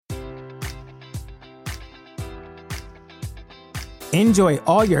Enjoy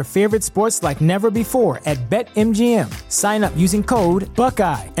all your favorite sports like never before at BetMGM. Sign up using code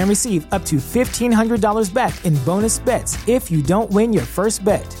Buckeye and receive up to $1,500 back in bonus bets if you don't win your first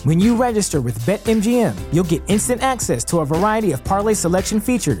bet. When you register with BetMGM, you'll get instant access to a variety of parlay selection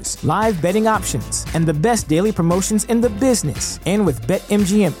features, live betting options, and the best daily promotions in the business. And with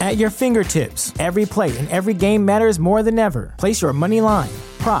BetMGM at your fingertips, every play and every game matters more than ever. Place your money line,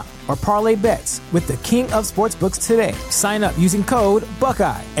 prop, or parlay bets with the king of sportsbooks today. Sign up using code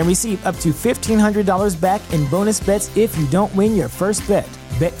Buckeye and receive up to $1,500 back in bonus bets if you don't win your first bet.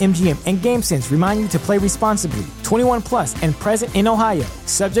 BetMGM and GameSense remind you to play responsibly. 21 plus and present in Ohio,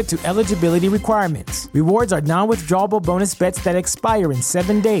 subject to eligibility requirements. Rewards are non-withdrawable bonus bets that expire in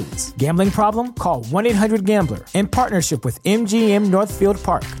 7 days. Gambling problem? Call 1-800-GAMBLER. In partnership with MGM Northfield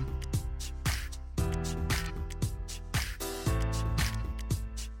Park.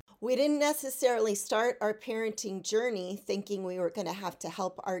 We didn't necessarily start our parenting journey thinking we were going to have to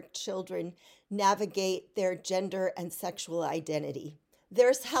help our children navigate their gender and sexual identity.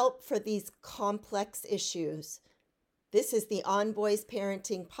 There's help for these complex issues. This is the On Boys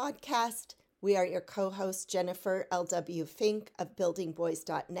Parenting Podcast. We are your co-host, Jennifer L.W. Fink of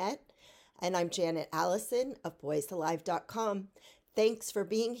buildingboys.net, and I'm Janet Allison of boysalive.com. Thanks for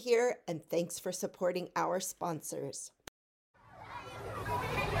being here, and thanks for supporting our sponsors.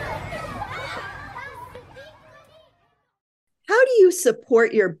 How do you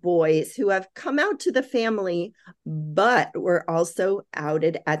support your boys who have come out to the family, but were also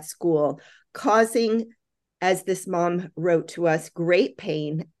outed at school, causing, as this mom wrote to us, great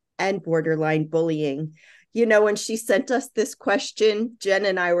pain and borderline bullying? You know, when she sent us this question, Jen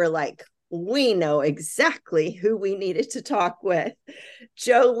and I were like, we know exactly who we needed to talk with.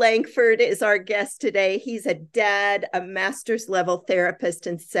 Joe Langford is our guest today. He's a dad, a master's level therapist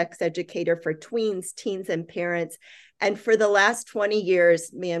and sex educator for tweens, teens, and parents. And for the last 20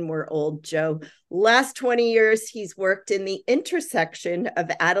 years, man, we're old, Joe. Last 20 years, he's worked in the intersection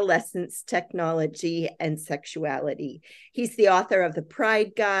of adolescence, technology, and sexuality. He's the author of the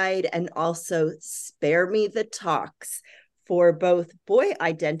Pride Guide and also Spare Me the Talks for both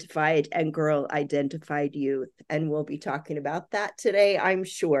boy-identified and girl-identified youth. And we'll be talking about that today, I'm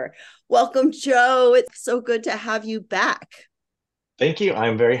sure. Welcome, Joe. It's so good to have you back. Thank you.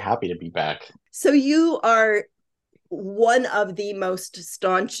 I'm very happy to be back. So you are one of the most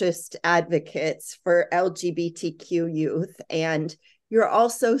staunchest advocates for LGBTQ youth, and you're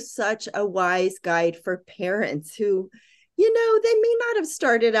also such a wise guide for parents who, you know, they may not have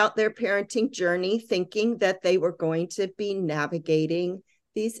started out their parenting journey thinking that they were going to be navigating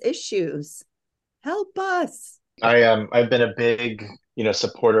these issues. Help us. I've been a big,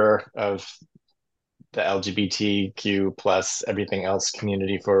 supporter of the LGBTQ plus everything else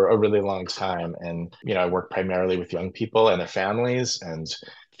community for a really long time. And, I work primarily with young people and their families. And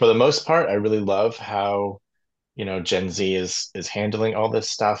for the most part, I really love how, Gen Z is handling all this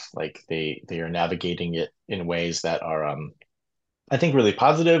stuff. Like they are navigating it in ways that are, I think, really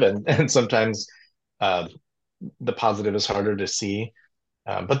positive. And sometimes the positive is harder to see.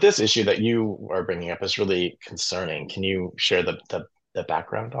 But this issue that you are bringing up is really concerning. Can you share the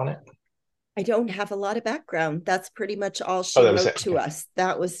background on it? I don't have a lot of background. That's pretty much all she wrote to us.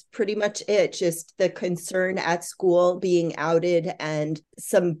 That was pretty much it. Just the concern at school, being outed, and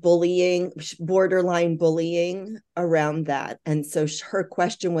some bullying, borderline bullying around that. And so her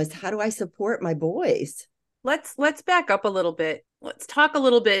question was, how do I support my boys? Let's back up a little bit. Let's talk a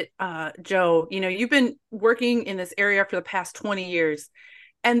little bit, Joe. You've been working in this area for the past 20 years,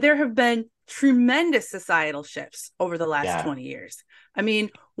 and there have been tremendous societal shifts over the last 20 years. I mean,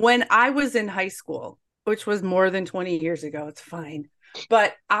 when I was in high school, which was more than 20 years ago, it's fine.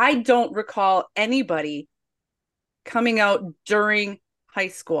 But I don't recall anybody coming out during high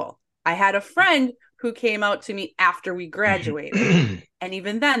school. I had a friend who came out to me after we graduated. And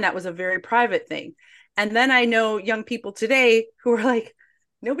even then, that was a very private thing. And then I know young people today who are like,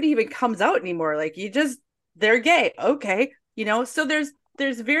 nobody even comes out anymore. Like, they're gay. Okay. So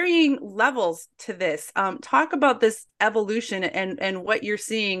there's varying levels to this. Talk about this evolution and what you're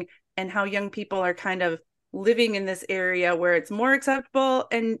seeing and how young people are kind of living in this area where it's more acceptable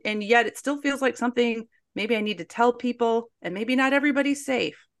and yet it still feels like something maybe I need to tell people, and maybe not everybody's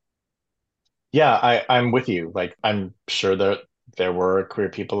safe. Yeah, I'm with you. Like, I'm sure that there were queer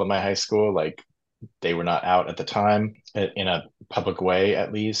people in my high school. Like, they were not out at the time in a public way,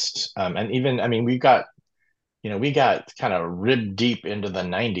 at least. And even, we got kind of ribbed deep into the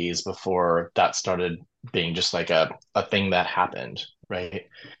 90s before that started being just like a thing that happened, right?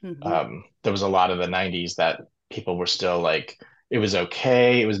 Mm-hmm. There was a lot of the 90s that people were still like it was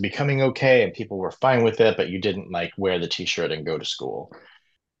okay, it was becoming okay, and people were fine with it, but you didn't like wear the t-shirt and go to school.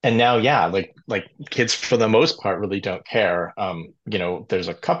 And now, yeah, like kids for the most part really don't care. There's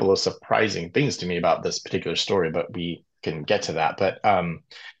a couple of surprising things to me about this particular story, but we can get to that. But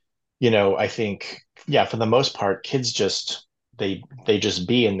I think, yeah, for the most part, kids just they just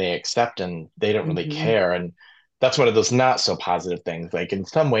be and they accept and they don't really Mm-hmm. care. And that's one of those not so positive things. Like in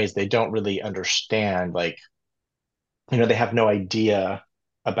some ways, they don't really understand, like, they have no idea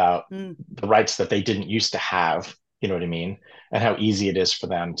about Mm. the rights that they didn't used to have, you know what I mean? And how easy it is for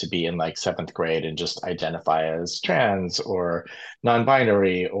them to be in like seventh grade and just identify as trans or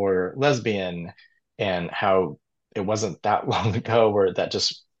non-binary or lesbian, and how it wasn't that long ago where that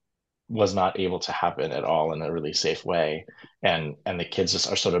just was not able to happen at all in a really safe way. And the kids just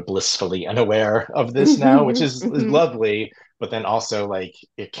are sort of blissfully unaware of this now, which is lovely, but then also like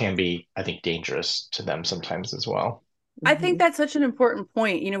it can be, I think, dangerous to them sometimes as well. I think that's such an important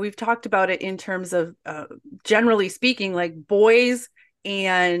point. We've talked about it in terms of generally speaking, like boys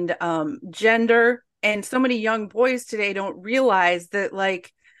and gender. And so many young boys today don't realize that,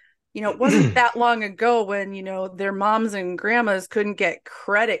 like, it wasn't that long ago when, their moms and grandmas couldn't get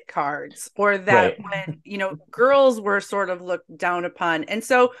credit cards, or that Right. when, girls were sort of looked down upon. And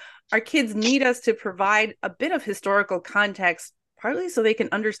so our kids need us to provide a bit of historical context, partly so they can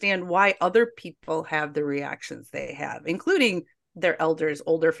understand why other people have the reactions they have, including their elders,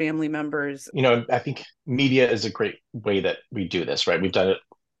 older family members. I think media is a great way that we do this, right? We've done it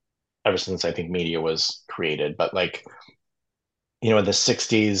ever since I think media was created. But like, in the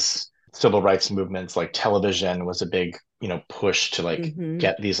 60s, civil rights movements, like television was a big, push to like Mm-hmm.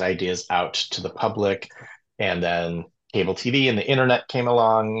 get these ideas out to the public. And then cable TV and the internet came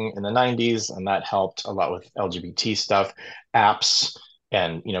along in the 90s, and that helped a lot with LGBT stuff. Apps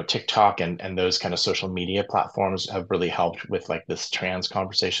and TikTok and those kind of social media platforms have really helped with like this trans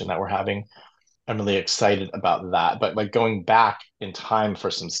conversation that we're having. I'm really excited about that. But like going back in time for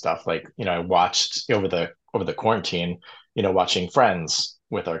some stuff, like, I watched over the quarantine, watching Friends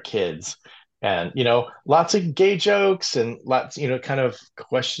with our kids, and lots of gay jokes and lots, kind of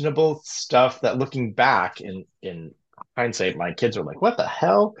questionable stuff that looking back in hindsight, my kids are like, what the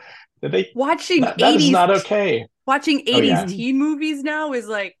hell? Did they Watching that is 80s not okay. watching Oh 80s yeah. teen movies now is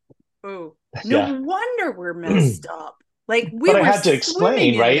like, oh, no Yeah. wonder we're messed up. Like, we But I were had to swimming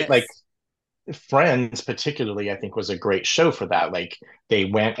explain, in right? Like this. Friends, particularly, I think was a great show for that. Like they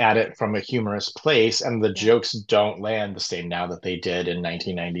went at it from a humorous place, and the Yeah. jokes don't land the same now that they did in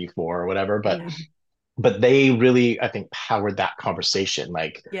 1994 or whatever. But Yeah. but they really, I think, powered that conversation.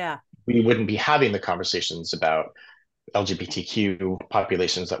 Like Yeah. we wouldn't be having the conversations about LGBTQ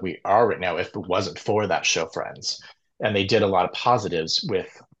populations that we are right now if it wasn't for that show, Friends. And they did a lot of positives with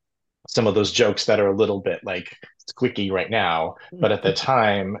some of those jokes that are a little bit like squicky right now, but at the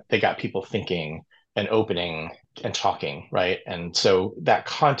time they got people thinking and opening and talking, right? And so that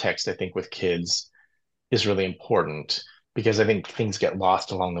context, I think, with kids is really important, because I think things get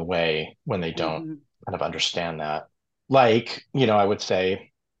lost along the way when they don't Mm-hmm. kind of understand that. Like, I would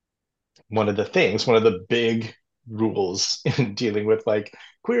say one of the big rules in dealing with like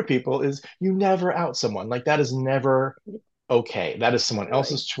queer people is you never out someone. Like that is never okay. That is someone Right.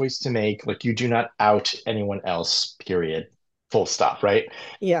 else's choice to make. Like you do not out anyone else, period. Full stop, right?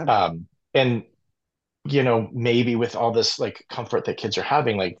 Yeah. And maybe with all this like comfort that kids are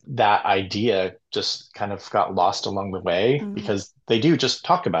having, like that idea just kind of got lost along the way, Mm-hmm. because they do just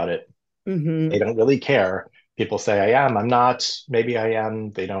talk about it. They Mm-hmm. don't really care. People say I am, I'm not, maybe I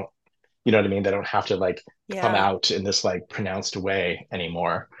am. They don't, you know what I mean? They don't have to like come Yeah. out in this like pronounced way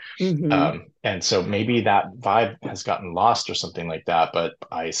anymore. Mm-hmm. And so maybe that vibe has gotten lost or something like that, but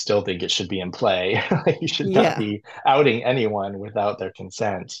I still think it should be in play. You should not Yeah. be outing anyone without their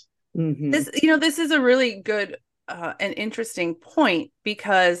consent. Mm-hmm. This is a really good and interesting point,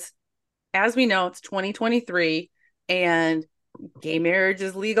 because as we know, it's 2023 and gay marriage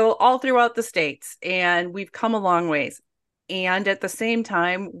is legal all throughout the states, and we've come a long ways. And at the same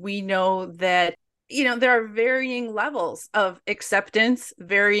time, we know that, there are varying levels of acceptance,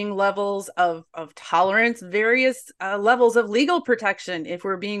 varying levels of tolerance, various levels of legal protection, if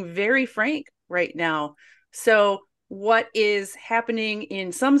we're being very frank right now. So what is happening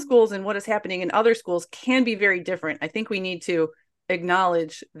in some schools and what is happening in other schools can be very different. I think we need to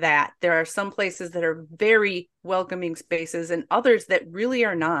acknowledge that there are some places that are very welcoming spaces and others that really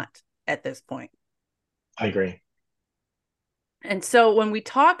are not at this point. I agree. And so when we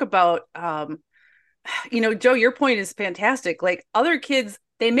talk about, Joe, your point is fantastic. Like, other kids,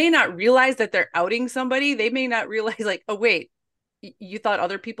 they may not realize that they're outing somebody. They may not realize, like, oh, wait, you thought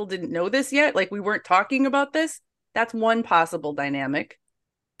other people didn't know this yet? Like, we weren't talking about this? That's one possible dynamic.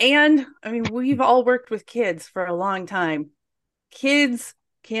 And I mean, we've all worked with kids for a long time. Kids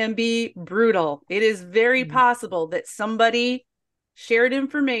can be brutal. It is very possible that somebody shared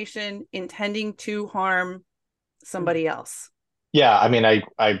information intending to harm somebody else. Yeah, I mean,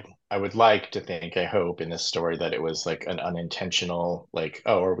 I would like to think, I hope in this story that it was like an unintentional, like,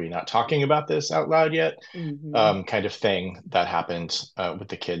 oh, are we not talking about this out loud yet? Kind of thing that happened with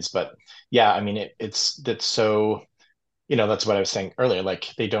the kids. But yeah, I mean, it's that's so, that's what I was saying earlier.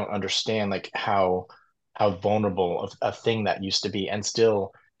 Like they don't understand like how vulnerable a thing that used to be and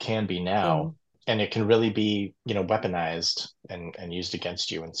still can be now. And it can really be, weaponized and used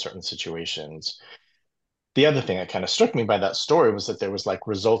against you in certain situations. The other thing that kind of struck me by that story was that there was like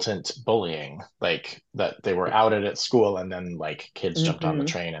resultant bullying, like that they were outed at school and then like kids jumped on the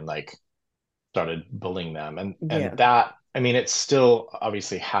train and like started bullying them. And that, I mean, it still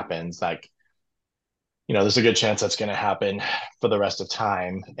obviously happens. Like, there's a good chance that's going to happen for the rest of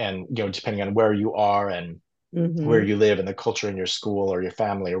time. And, depending on where you are and where you live and the culture in your school or your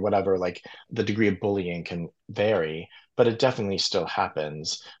family or whatever, like the degree of bullying can vary, but it definitely still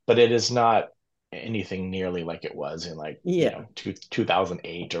happens. But it is not anything nearly like it was in like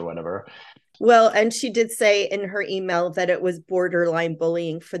 2008 or whatever. Well, and she did say in her email that it was borderline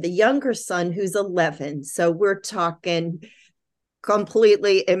bullying for the younger son who's 11. So we're talking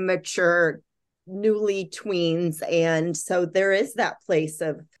completely immature, newly tweens. And so there is that place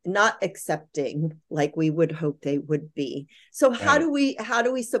of not accepting like we would hope they would be. So how do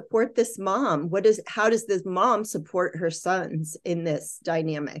we support this mom? How does this mom support her sons in this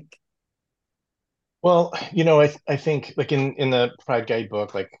dynamic? Well, I think like in the Pride Guide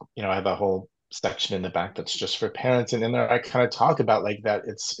book, like, I have a whole section in the back that's just for parents. And in there, I kind of talk about like that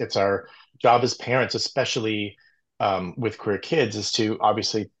it's our job as parents, especially with queer kids, is to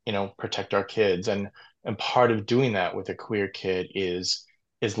obviously, protect our kids. And part of doing that with a queer kid is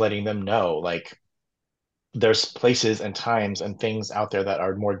letting them know like there's places and times and things out there that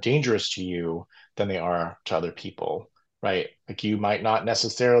are more dangerous to you than they are to other people, right? Like you might not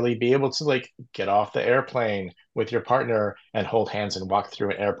necessarily be able to like get off the airplane with your partner and hold hands and walk through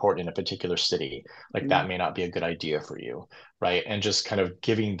an airport in a particular city. Like that may not be a good idea for you, right? And just kind of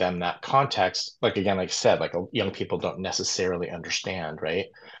giving them that context, like again, like I said, like young people don't necessarily understand, right?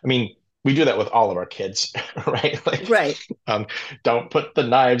 I mean, we do that with all of our kids, right? Like, don't put the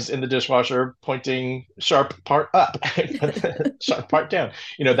knives in the dishwasher pointing sharp part up, put the sharp part down.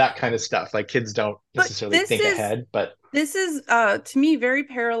 That kind of stuff. Like kids don't necessarily think ahead, but this is to me very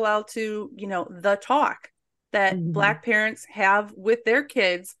parallel to, the talk that Black parents have with their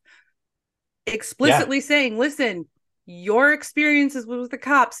kids, explicitly saying, listen, your experiences with the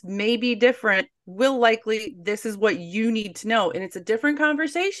cops may be different. Will likely, this is what you need to know. And it's a different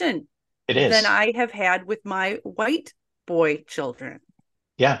conversation than I have had with my white boy children.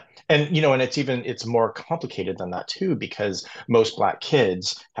 Yeah. And, and it's more complicated than that too, because most Black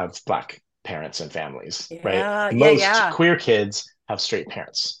kids have Black parents and families, right? Most queer kids have straight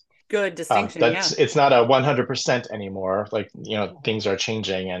parents. Good distinction. It's not a 100% anymore. Like, things are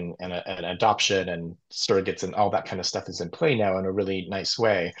changing and adoption and surrogates and all that kind of stuff is in play now in a really nice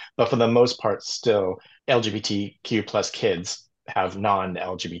way. But for the most part, still LGBTQ plus kids have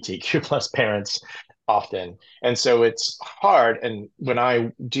non-LGBTQ plus parents often. And so it's hard. And when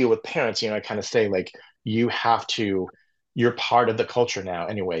I deal with parents, I kind of say like, you're part of the culture now.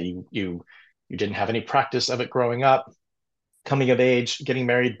 Anyway, you didn't have any practice of it growing up, coming of age, getting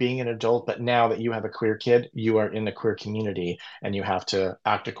married, being an adult. But now that you have a queer kid, you are in the queer community and you have to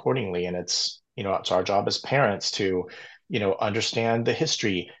act accordingly. And it's our job as parents to, understand the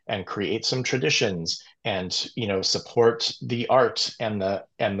history and create some traditions and, support the art and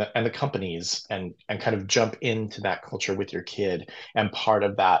the companies and kind of jump into that culture with your kid. And part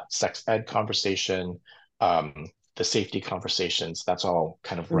of that sex ed conversation, the safety conversations, that's all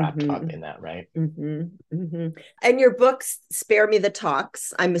kind of wrapped up in that, right? And your books, Spare Me the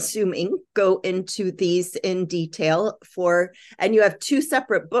Talks, I'm assuming, go into these in detail and you have two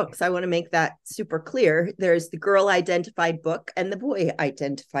separate books. I want to make that super clear. There's the girl identified book and the boy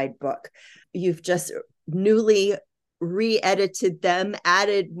identified book. You've just newly re-edited them,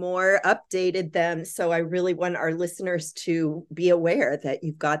 added more, updated them. So I really want our listeners to be aware that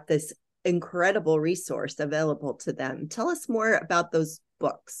you've got this incredible resource available to them. Tell us more about those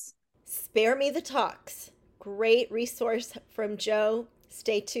books. Spare Me the Talks. Great resource from Jo.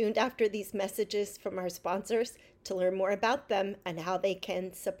 Stay tuned after these messages from our sponsors to learn more about them and how they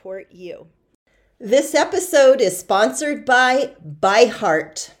can support you. This episode is sponsored by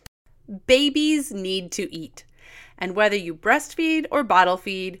ByHeart. Babies need to eat. And whether you breastfeed or bottle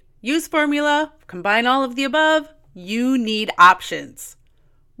feed, use formula, combine all of the above, you need options.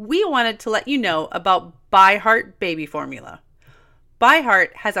 We wanted to let you know about ByHeart Baby Formula.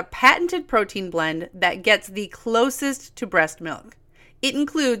 ByHeart has a patented protein blend that gets the closest to breast milk. It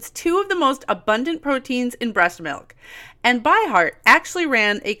includes 2 of the most abundant proteins in breast milk. And ByHeart actually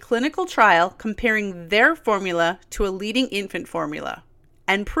ran a clinical trial comparing their formula to a leading infant formula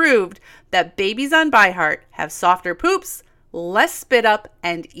and proved that babies on ByHeart have softer poops, less spit up,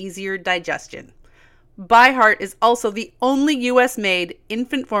 and easier digestion. ByHeart is also the only US-made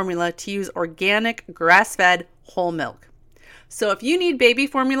infant formula to use organic, grass-fed whole milk. So if you need baby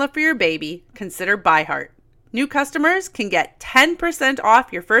formula for your baby, consider ByHeart. New customers can get 10%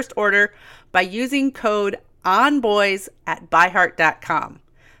 off your first order by using code ONBOYS at byheart.com.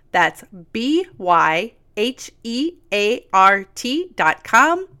 That's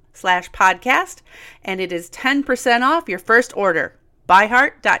byheart.com/podcast, and it is 10% off your first order.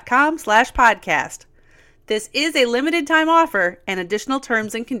 byheart.com/podcast. This is a limited time offer, and additional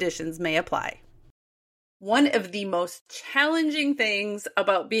terms and conditions may apply. One of the most challenging things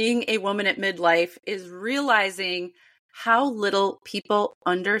about being a woman at midlife is realizing how little people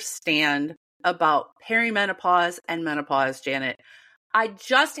understand about perimenopause and menopause, Janet. I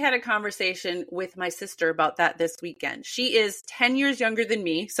just had a conversation with my sister about that this weekend. She is 10 years younger than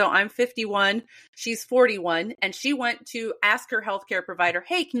me, so I'm 51, she's 41, and she went to ask her healthcare provider,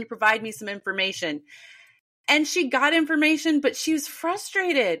 hey, can you provide me some information? And she got information, but she was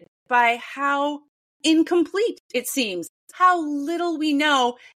frustrated by how incomplete it seems, how little we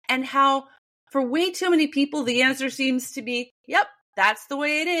know, and how for way too many people, the answer seems to be, yep, that's the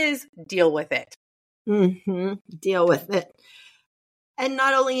way it is. Deal with it. Deal with it. And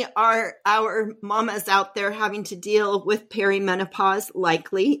not only are our mamas out there having to deal with perimenopause,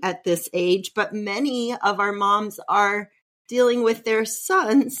 likely at this age, but many of our moms are dealing with their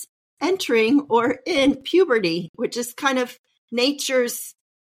sons entering or in puberty, which is kind of nature's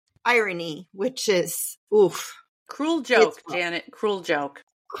irony, which is, oof. Cruel joke, Janet. Cruel joke.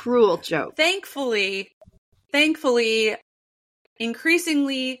 Cruel joke. Thankfully,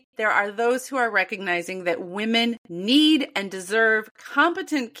 increasingly, there are those who are recognizing that women need and deserve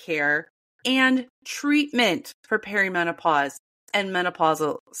competent care and treatment for perimenopause and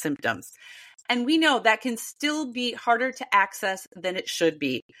menopausal symptoms. And we know that can still be harder to access than it should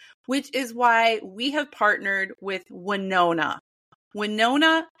be, which is why we have partnered with Winona.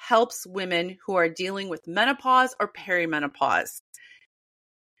 Winona helps women who are dealing with menopause or perimenopause.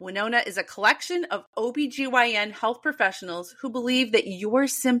 Winona is a collection of OBGYN health professionals who believe that your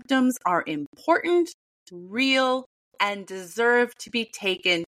symptoms are important, real, and deserve to be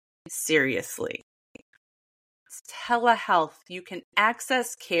taken seriously. It's telehealth. You can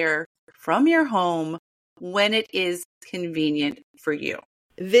access care from your home when it is convenient for you.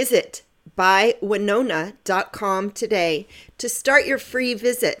 Visit bywinona.com today to start your free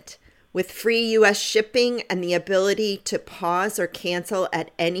visit. With free U.S. shipping and the ability to pause or cancel at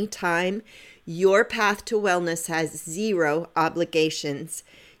any time, your path to wellness has zero obligations.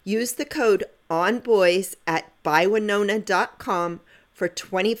 Use the code ONBOYS at bywinona.com for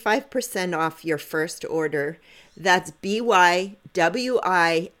 25% off your first order. That's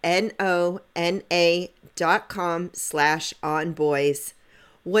bywinona.com/onboys.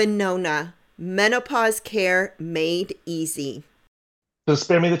 Winona, menopause care made easy. So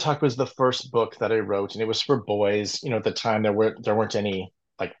Spare Me the Talk was the first book that I wrote, and it was for boys. At the time there weren't any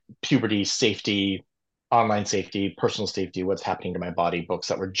like puberty safety, online safety, personal safety, what's happening to my body books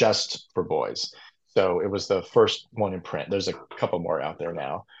that were just for boys. So it was the first one in print. There's a couple more out there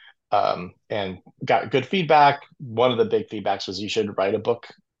now, and got good feedback. One of the big feedbacks was you should write a book,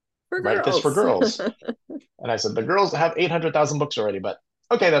 write this for girls. And I said the girls have 800,000 books already, but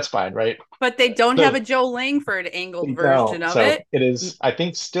okay, that's fine, right? But they don't have a Joe Langford angled version of it. It is, I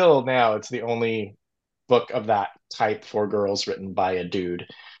think still now it's the only book of that type for girls written by a dude.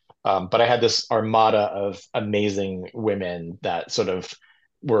 But I had this armada of amazing women that sort of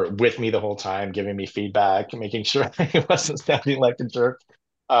were with me the whole time, giving me feedback, making sure I wasn't sounding like a jerk.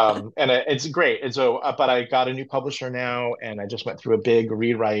 And it's great. And so, but I got a new publisher now, and I just went through a big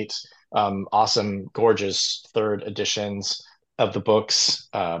rewrite, awesome, gorgeous third editions of the books.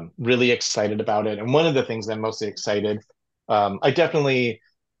 Really excited about it. And one of the things I'm mostly excited, I definitely,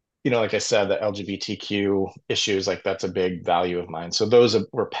 like I said, the LGBTQ issues, like that's a big value of mine. So those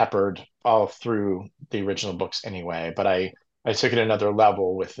were peppered all through the original books anyway. But I took it another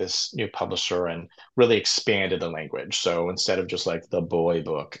level with this new publisher and really expanded the language. So instead of just like the boy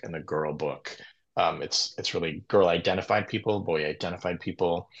book and the girl book, it's really girl identified people, boy identified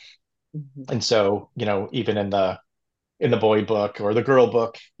people. And so, even in the boy book or the girl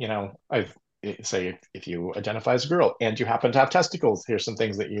book, say if you identify as a girl and you happen to have testicles, here's some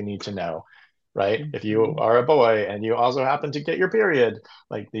things that you need to know, right? If you are a boy and you also happen to get your period,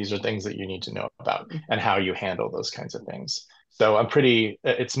 like these are things that you need to know about and how you handle those kinds of things. So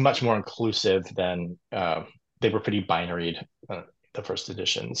it's much more inclusive than they were pretty binaried, the first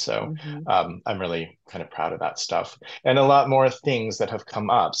edition. So I'm really kind of proud of that stuff. And a lot more things that have come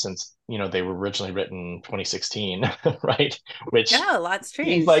up since, they were originally written 2016, right? Which Yeah, lots seems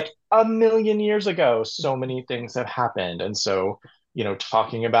changed. like a million years ago. So many things have happened. And so,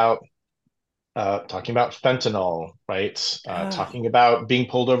 talking about fentanyl, right? Talking about being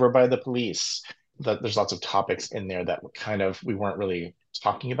pulled over by the police. That there's lots of topics in there that we weren't really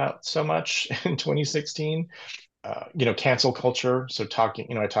talking about so much in 2016. Cancel culture. So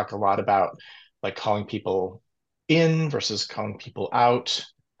I talk a lot about like calling people in versus calling people out.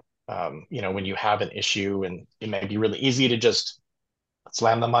 When you have an issue, and it may be really easy to just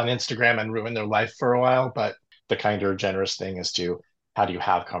slam them on Instagram and ruin their life for a while, but the kinder generous thing is to how do you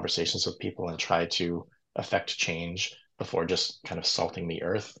have conversations with people and try to affect change before just kind of salting the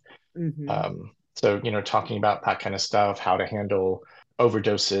earth. So, talking about that kind of stuff, how to handle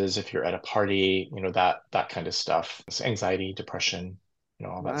overdoses if you're at a party, that kind of stuff. So anxiety, depression,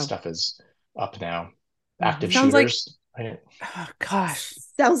 all that stuff is up now. Active Sounds like, shooters, right? oh gosh.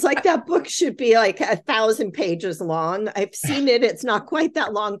 Sounds like that book should be like 1,000 pages long. I've seen it. It's not quite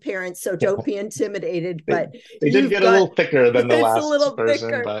that long, parents, so don't be intimidated. But they did get a little thicker than the it's last a little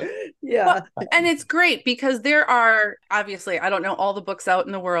version, thicker. but yeah. Well, and it's great because there are, obviously, I don't know all the books out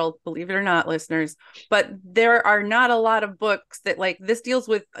in the world, believe it or not, listeners, but there are not a lot of books that like this deals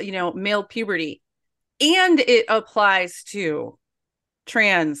with, male puberty, and it applies to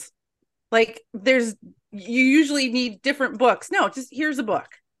trans. Like you usually need different books. No, just here's a book.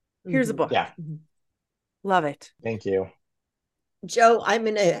 Here's a book. Yeah. Love it. Thank you. Joe, I'm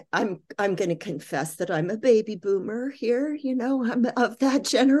gonna confess that I'm a baby boomer here. I'm of that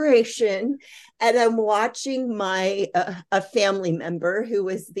generation, and I'm watching my a family member who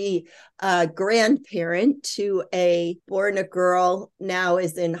was the grandparent to born a girl, now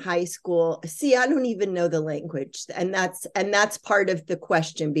is in high school. See, I don't even know the language, and that's part of the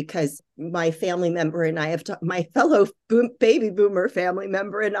question, because my family member and I have my fellow baby boomer family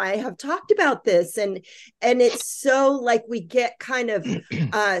member and I have talked about this, and it's so like we get kind of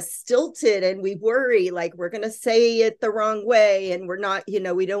stilted, and we worry like we're going to say it the wrong way, and we're not,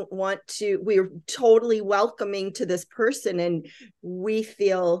 we don't want to, we're totally welcoming to this person, and we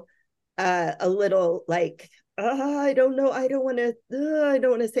feel a little like, I don't know, I don't want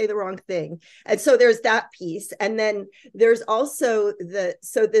to say the wrong thing. And so there's that piece, and then there's also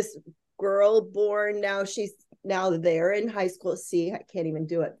this girl born now, they're in high school. See, I can't even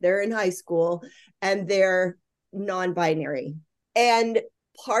do it. They're in high school and they're non-binary, and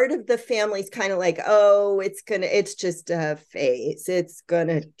part of the family's kind of like, oh, it's just a phase, it's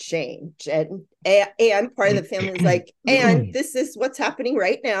gonna change, and part of the family is like, and this is what's happening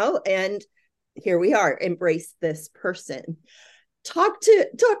right now, and here we are, embrace this person. Talk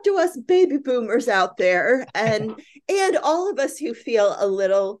to us baby boomers out there, and all of us who feel a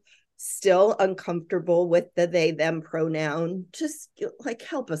little still uncomfortable with the they them pronoun. Just like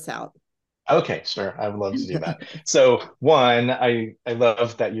help us out. Okay, sure. I would love to do that. So one, I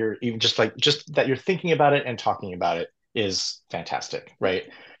love that you're even just that you're thinking about it and talking about it is fantastic, right?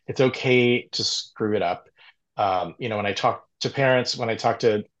 It's okay to screw it up. When I talk to parents, when I talk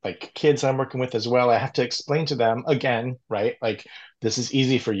to like kids I'm working with as well, I have to explain to them again, right? Like this is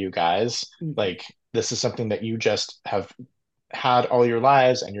easy for you guys. Like this is something that you just have had all your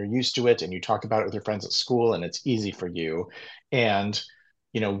lives and you're used to it, and you talk about it with your friends at school and it's easy for you. And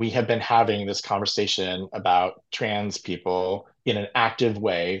we have been having this conversation about trans people in an active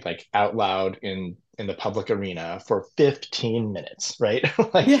way, like out loud in the public arena for 15 minutes, right?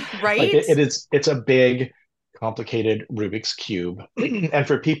 Right. Like it's a big, complicated Rubik's Cube. And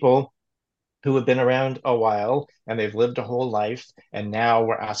for people who have been around a while and they've lived a whole life, and now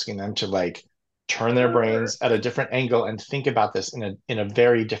we're asking them to like turn their brains at a different angle and think about this in a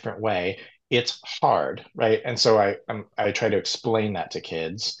very different way. It's hard, right? And so I try to explain that to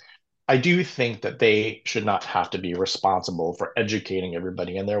kids. I do think that they should not have to be responsible for educating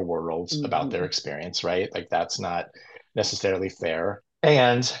everybody in their worlds about their experience, right? Like that's not necessarily fair.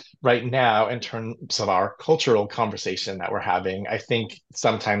 And right now, in terms of our cultural conversation that we're having, I think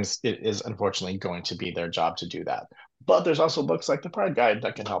sometimes it is unfortunately going to be their job to do that. But there's also books like the Pride Guide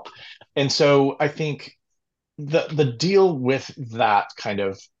that can help. And so I think the deal with that kind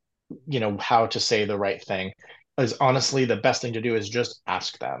of, how to say the right thing is honestly the best thing to do is just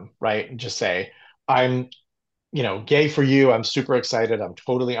ask them, right? Just say, I'm gay for you. I'm super excited. I'm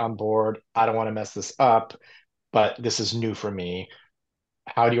totally on board. I don't want to mess this up, but this is new for me.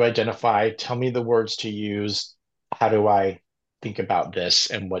 How do you identify? Tell me the words to use. How do I think about this?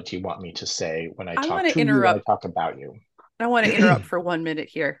 And what do you want me to say when I I want talk to to you, when I interrupt. talk about you? I want to interrupt for 1 minute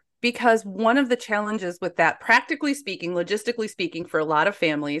here because one of the challenges with that, practically speaking, logistically speaking, for a lot of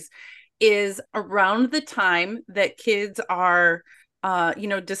families is around the time that kids are,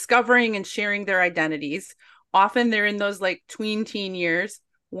 discovering and sharing their identities. Often they're in those like tween teen years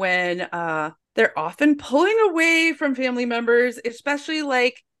when they're often pulling away from family members, especially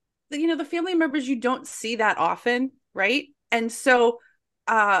like, the family members you don't see that often, right? And so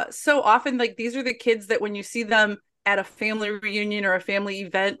often like these are the kids that when you see them at a family reunion or a family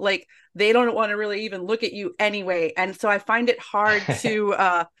event, like they don't want to really even look at you anyway. And so I find it hard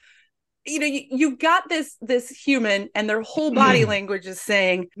to you got this human and their whole body language is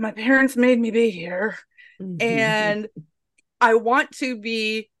saying, my parents made me be here. And we want to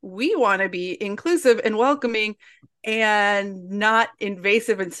be inclusive and welcoming and not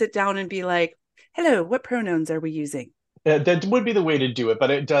invasive and sit down and be like, hello, what pronouns are we using? That would be the way to do it,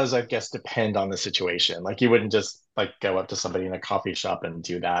 but it does, I guess, depend on the situation. Like you wouldn't just like go up to somebody in a coffee shop and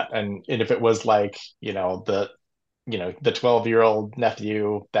do that. And if it was like, the 12-year-old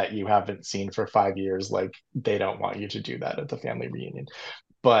nephew that you haven't seen for 5 years, like they don't want you to do that at the family reunion.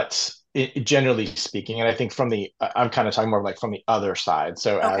 But generally speaking, and I think I'm kind of talking more like from the other side.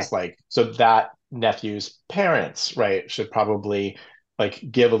 So Okay. so that nephew's parents, right, should probably like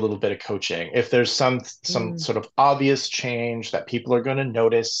give a little bit of coaching. If there's some sort of obvious change that people are going to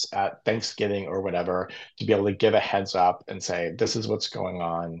notice at Thanksgiving or whatever, to be able to give a heads up and say, this is what's going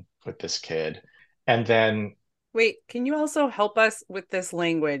on with this kid. And then Wait, can you also help us with this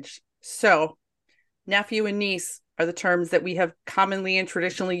language? So, nephew and niece are the terms that we have commonly and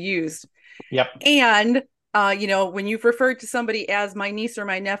traditionally used. yep. And when you've referred to somebody as my niece or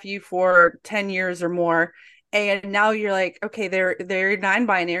my nephew for 10 years or more, and now you're like, okay, they're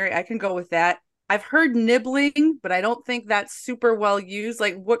non-binary, I can go with that. I've heard nibbling, but I don't think that's super well used.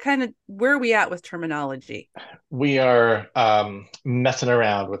 Like where are we at with terminology? We are messing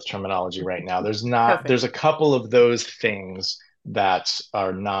around with terminology right now. Perfect. There's a couple of those things that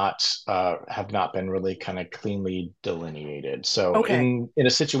are not have not been really kind of cleanly delineated. So Okay. in a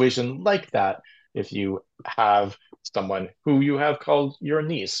situation like that, if you have someone who you have called your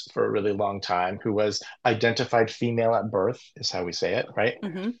niece for a really long time, who was identified female at birth, is how we say it, right?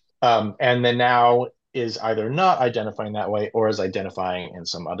 Mm-hmm. And then now is either not identifying that way or is identifying in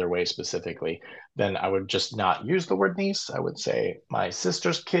some other way specifically, then I would just not use the word niece. I would say my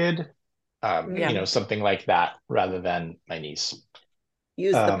sister's kid, Yeah. something like that rather than my niece.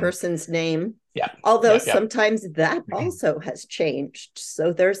 Use the Um, person's name. yeah, Although yeah, yeah. sometimes that also has changed.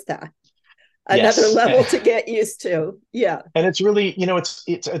 So there's that. Another Yes. level to get used to. Yeah. And it's really,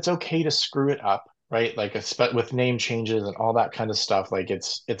 it's okay to screw it up, right? Like with name changes and all that kind of stuff. Like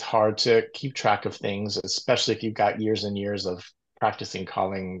it's hard to keep track of things, especially if you've got years and years of practicing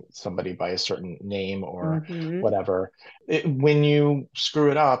calling somebody by a certain name or Mm-hmm. whatever. When you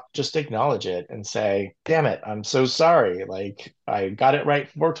screw it up, just acknowledge it and say, "Damn it, I'm so sorry. Like I got it right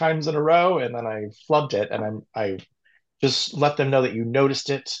 4 times in a row, and then I flubbed it, and I just let them know that you noticed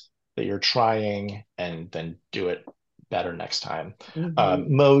it, that you're trying, and then do it better next time."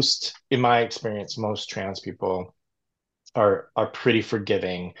 Mm-hmm. In my experience, most trans people are pretty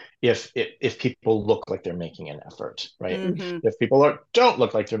forgiving if people look like they're making an effort, right? Mm-hmm. If people don't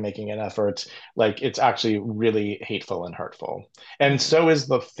look like they're making an effort, like it's actually really hateful and hurtful. And so is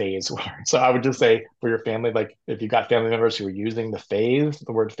the phase word. So I would just say for your family, like if you got family members who are using the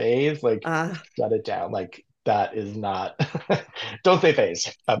word phase, like shut it down. Like that is not, don't say phase.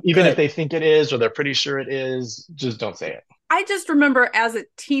 Even if Good. they think it is or they're pretty sure it is, just don't say it. I just remember as a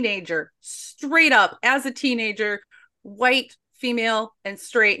teenager, straight up as a teenager, white, female, and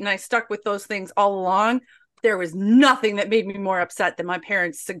straight, and I stuck with those things all along. There was nothing that made me more upset than my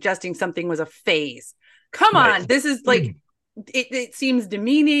parents suggesting something was a phase. Come Right. on, this is like, it seems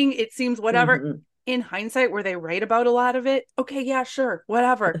demeaning, it seems whatever. Mm-hmm. In hindsight, were they right about a lot of it? Okay, yeah, sure,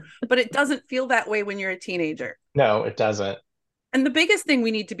 whatever. But it doesn't feel that way when you're a teenager. No, it doesn't. And the biggest thing we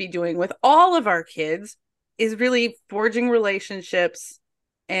need to be doing with all of our kids is really forging relationships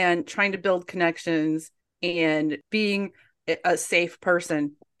and trying to build connections and being a safe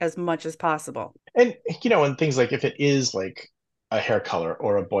person as much as possible. And and things like if it is like a hair color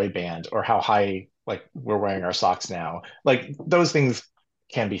or a boy band or how high like we're wearing our socks now, like those things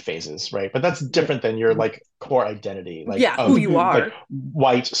can be phases, right? But that's Yeah. different than your like core identity, like Yeah, who of you Mm-hmm. like are.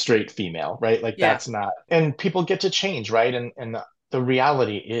 white straight female, right? Like Yeah. that's not, and people get to change, right? And the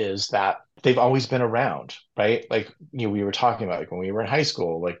reality is that they've always been around, right? Like, we were talking about, like, when we were in high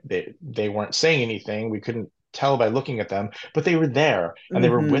school, like they weren't saying anything. We couldn't tell by looking at them, but they were there and they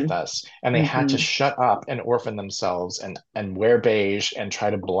were with Mm-hmm. us, and they had to Mm-hmm. shut up and orphan themselves and wear beige and try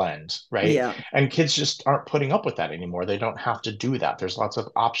to blend, right? Yeah. And kids just aren't putting up with that anymore. They don't have to do that. There's lots of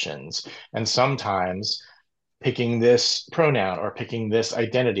options. And sometimes picking this pronoun or picking this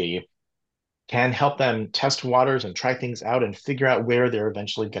identity can help them test waters and try things out and figure out where they're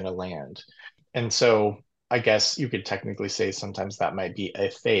eventually going to land. And so I guess you could technically say sometimes that might be a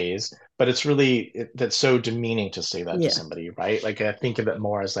phase, but it's really that's so demeaning to say that to Yeah. somebody, right? Like, I think of it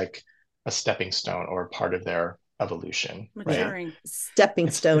more as like a stepping stone or part of their evolution, right? Yeah. Maturing. Stepping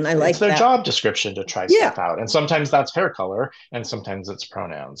It's stone. it's I it's like their that. job description to try Yeah. stuff out. And sometimes that's hair color and sometimes it's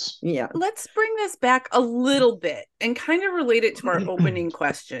pronouns. Yeah. Let's bring this back a little bit and kind of relate it to our opening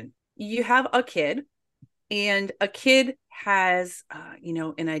question. You have a kid, and a kid has,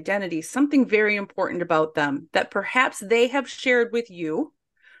 an identity, something very important about them that perhaps they have shared with you.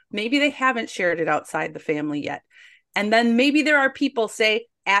 Maybe they haven't shared it outside the family yet. And then maybe there are people, say,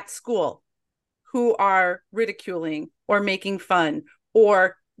 at school who are ridiculing or making fun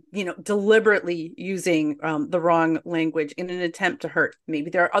or deliberately using the wrong language in an attempt to hurt.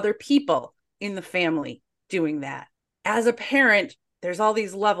 Maybe there are other people in the family doing that. As a parent, there's all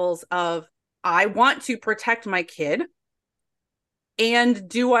these levels of, I want to protect my kid.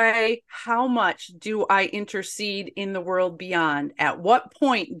 And how much do I intercede in the world beyond? At what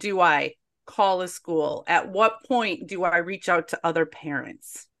point do I call a school? At what point do I reach out to other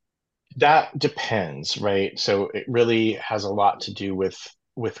parents? That depends, right? So it really has a lot to do with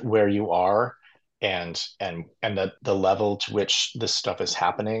where you are and the level to which this stuff is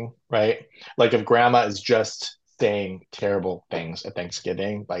happening, right? Like, if grandma is just saying terrible things at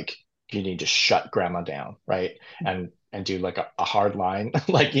Thanksgiving, like, you need to shut grandma down, right? And do like a hard line,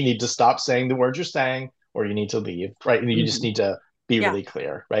 like, you need to stop saying the words you're saying, or you need to leave, right? You just Mm-hmm. need to be Yeah. really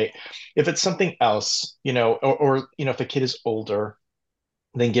clear, right? If it's something else, or if a kid is older,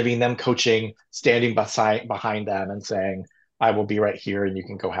 then giving them coaching, standing behind them and saying, I will be right here and you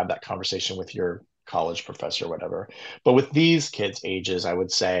can go have that conversation with your college professor or whatever. But with these kids' ages, I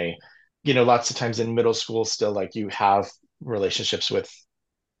would say, lots of times in middle school, still, like, you have relationships with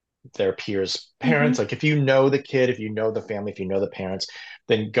their peers' Mm-hmm. parents. Like, if you know the kid, if you know the family, if you know the parents,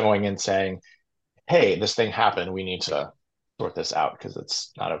 then going and saying, hey, this thing happened. We need to sort this out because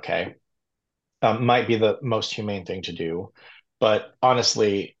it's not okay, might be the most humane thing to do. But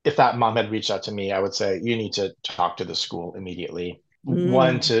honestly, if that mom had reached out to me, I would say you need to talk to the school immediately.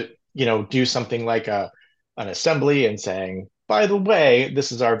 One, Mm-hmm. to, do something like an assembly and saying, by the way,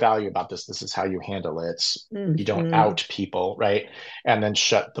 this is our value about this. This is how you handle it. You don't Mm-hmm. out people, right? And then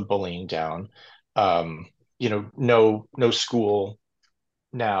shut the bullying down. No school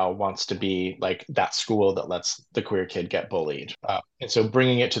now wants to be like that school that lets the queer kid get bullied. And so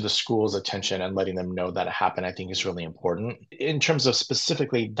bringing it to the school's attention and letting them know that it happened, I think, is really important. In terms of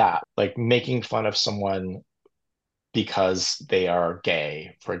specifically that, like making fun of someone because they are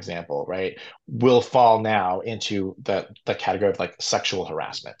gay, for example, right, will fall now into the category of like sexual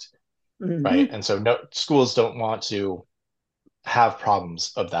harassment, Mm-hmm. right? And so no, schools don't want to have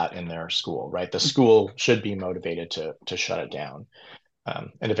problems of that in their school, right? The school should be motivated to shut it down.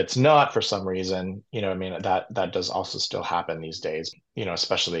 And if it's not for some reason, I mean, that does also still happen these days,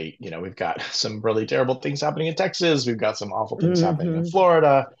 especially, we've got some really terrible things happening in Texas. We've got some awful things happening in Mm-hmm.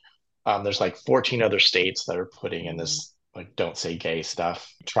 Florida. There's like 14 other states that are putting in this, like, don't say gay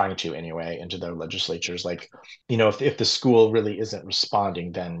stuff, trying to anyway, into their legislatures. Like, if the school really isn't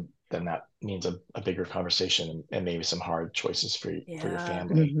responding, then that means a bigger conversation and maybe some hard choices for your Yeah.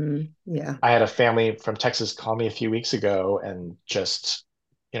 family. Mm-hmm. Yeah. I had a family from Texas call me a few weeks ago and just,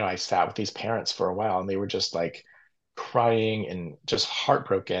 I sat with these parents for a while and they were just like crying and just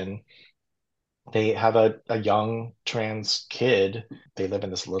heartbroken. They have a young trans kid. They live in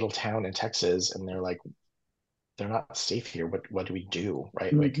this little town in Texas and they're like, they're not safe here. What do we do?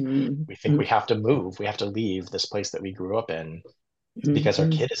 Right? Like, we think Mm-hmm. we have to move. We have to leave this place that we grew up in because our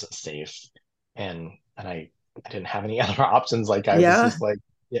Mm-hmm. kid isn't safe. And I didn't have any other options. Like, I was Yeah. just like,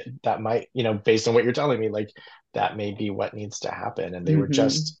 yeah, that might, based on what you're telling me, like, that may be what needs to happen. And they were Mm-hmm.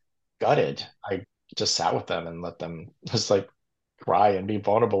 just gutted. I just sat with them and let them just like cry and be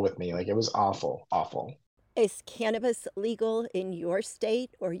vulnerable with me. Like, it was awful, awful. Is cannabis legal in your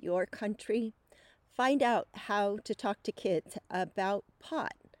state or your country? Find out how to talk to kids about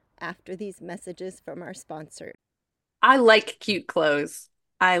pot after these messages from our sponsor. I like cute clothes.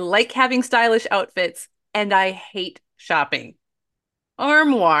 I like having stylish outfits, and I hate shopping.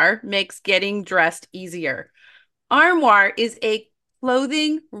 Armoire makes getting dressed easier. Armoire is a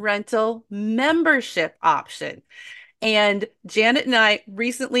clothing rental membership option. And Janet and I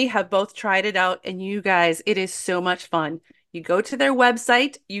recently have both tried it out, and you guys, it is so much fun. You go to their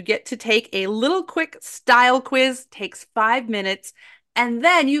website, you get to take a little quick style quiz, takes 5 minutes, and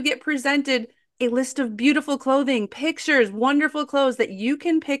then you get presented a list of beautiful clothing, pictures, wonderful clothes that you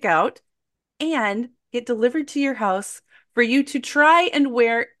can pick out and get delivered to your house for you to try and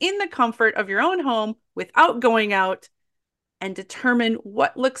wear in the comfort of your own home without going out, and determine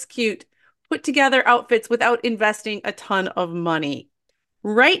what looks cute, put together outfits without investing a ton of money.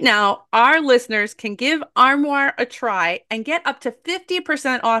 Right now, our listeners can give Armoire a try and get up to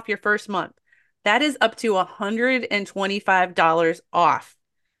 50% off your first month. That is up to $125 off.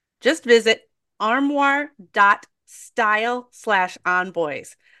 Just visit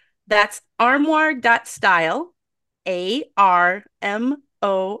armoire.style/onboys. That's armoire.style,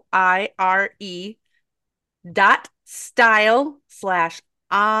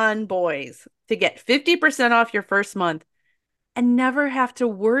 ARMOIRE.style/onboys to get 50% off your first month and never have to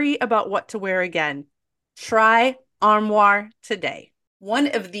worry about what to wear again. Try Armoire today. One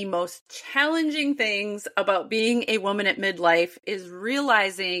of the most challenging things about being a woman at midlife is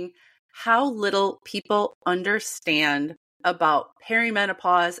realizing how little people understand about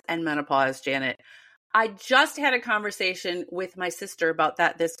perimenopause and menopause, Janet. I just had a conversation with my sister about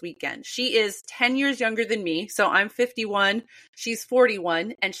that this weekend. She is 10 years younger than me, so I'm 51, she's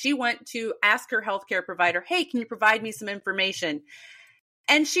 41, and she went to ask her healthcare provider, hey, can you provide me some information?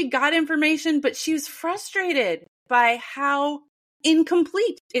 And she got information, but she was frustrated by how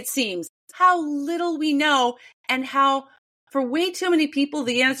incomplete it seems, how little we know, and how for way too many people,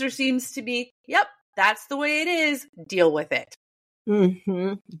 the answer seems to be, yep, that's the way it is, deal with it.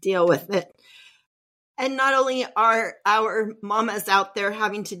 Deal with it. And not only are our mamas out there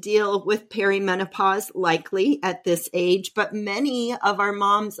having to deal with perimenopause, likely at this age, but many of our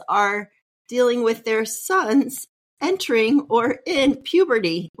moms are dealing with their sons entering or in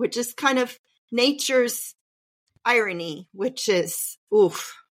puberty, which is kind of nature's irony, which is,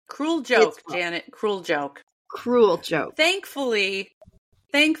 oof. Cruel joke, Janet, cruel joke. Cruel joke. Thankfully,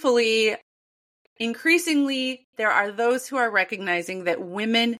 increasingly, there are those who are recognizing that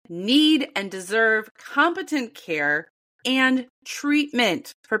women need and deserve competent care and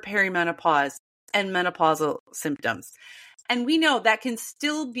treatment for perimenopause and menopausal symptoms. And we know that can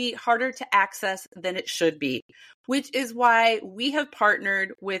still be harder to access than it should be, which is why we have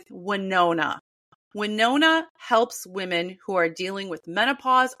partnered with Winona. Winona helps women who are dealing with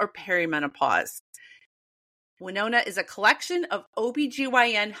menopause or perimenopause. Winona is a collection of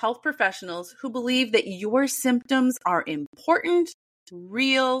OBGYN health professionals who believe that your symptoms are important,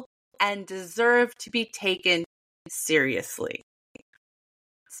 real, and deserve to be taken seriously.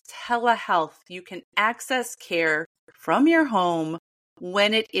 It's telehealth. You can access care from your home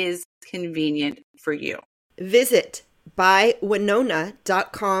when it is convenient for you. Visit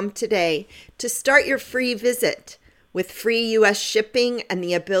bywinona.com today to start your free visit. With free U.S. shipping and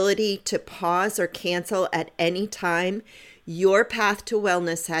the ability to pause or cancel at any time, your path to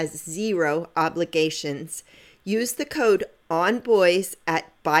wellness has zero obligations. Use the code ONBOYS at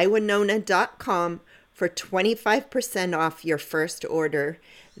bywinona.com for 25% off your first order.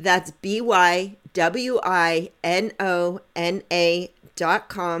 That's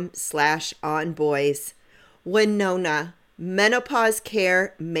bywinona.com/onboys. Winona, menopause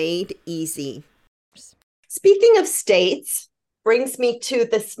care made easy. Speaking of states, brings me to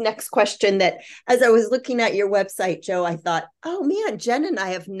this next question that as I was looking at your website, Joe, I thought, oh man, Jen and I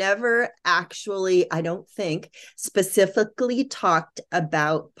have never actually, I don't think, specifically talked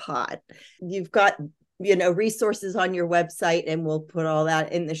about pot. You've got, resources on your website, and we'll put all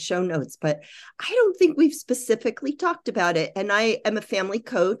that in the show notes, but I don't think we've specifically talked about it. And I am a family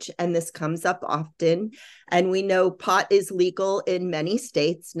coach, and this comes up often. And we know pot is legal in many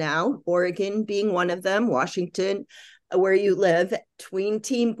states now, Oregon being one of them, Washington, where you live. Tween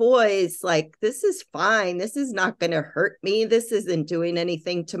teen boys, like, this is fine. This is not going to hurt me. This isn't doing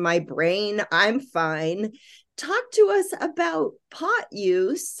anything to my brain. I'm fine. Talk to us about pot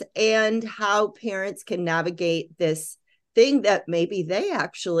use and how parents can navigate this thing that maybe they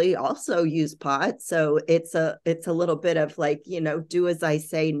actually also use pot. So it's a little bit of like, do as I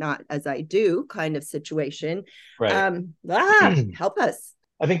say, not as I do kind of situation. Right. Help us.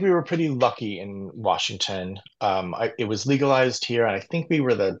 I think we were pretty lucky in Washington. It was legalized here, and I think we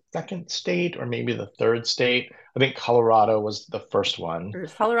were the second state or maybe the third state. I think Colorado was the first one.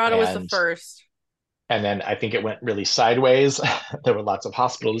 Colorado was the first. And then I think it went really sideways. There were lots of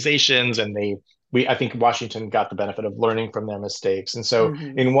hospitalizations, and I think Washington got the benefit of learning from their mistakes. And so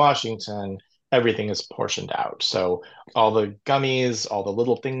in Washington, everything is portioned out. So all the gummies, all the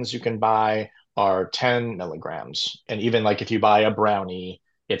little things you can buy are 10 milligrams. And even like if you buy a brownie,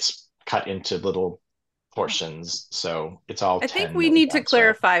 it's cut into little portions. So it's all I think 10 we need to milligrams, right?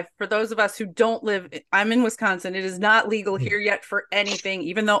 clarify for those of us who don't live, I'm in Wisconsin. It is not legal here yet for anything,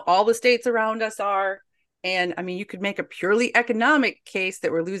 even though all the states around us are. And I mean, you could make a purely economic case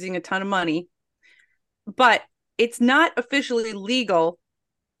that we're losing a ton of money, but it's not officially legal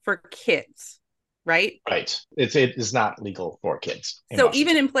for kids, right? Right. It is not legal for kids in So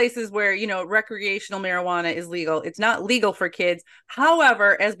even Washington. in places where, you know, recreational marijuana is legal, it's not legal for kids.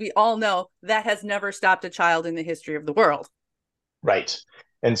 However, as we all know, that has never stopped a child in the history of the world. Right.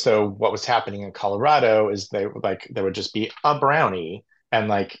 And so what was happening in Colorado is there would just be a brownie and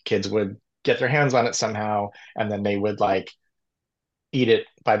like kids would get their hands on it somehow and then they would like eat it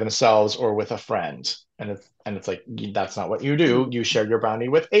by themselves or with a friend. And it's like that's not what you do. You share your brownie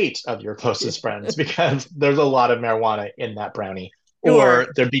with 8 of your closest friends because there's a lot of marijuana in that brownie. Sure. Or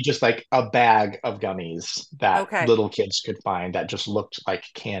there'd be just like a bag of gummies that Okay. little kids could find that just looked like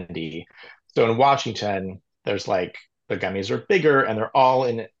candy. So in Washington, there's like the gummies are bigger and they're all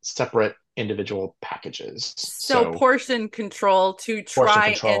in separate individual packages. So So portion control to portion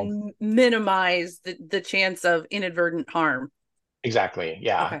try control. and minimize the chance of inadvertent harm. Exactly.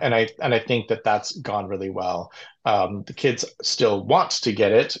 Yeah. Okay. And I think that that's gone really well. The kids still want to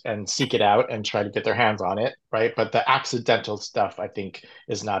get it and seek it out and try to get their hands on it, right? But the accidental stuff, I think,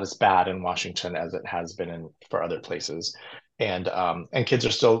 is not as bad in Washington as it has been in for other places. And kids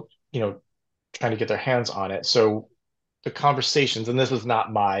are still, trying to get their hands on it. So the conversations, and this is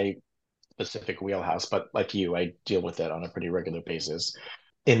not my specific wheelhouse, but like you, I deal with it on a pretty regular basis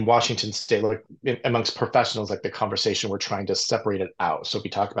in Washington State, like amongst professionals, like the conversation, we're trying to separate it out. So we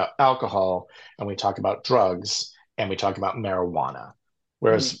talk about alcohol and we talk about drugs and we talk about marijuana.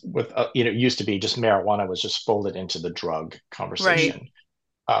 Whereas with, it used to be just marijuana was just folded into the drug Right. conversation.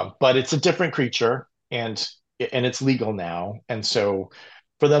 But it's a different creature and it's legal now. And so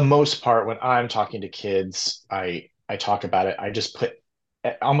for the most part, when I'm talking to kids, I talk about it. I just put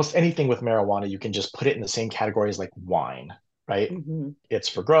almost anything with marijuana, you can just put it in the same category as like wine, right? Mm-hmm. It's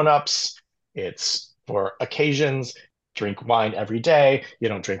for grown-ups, it's for occasions. Drink wine every day. You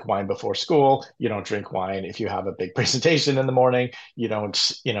don't drink wine before school. You don't drink wine if you have a big presentation in the morning. You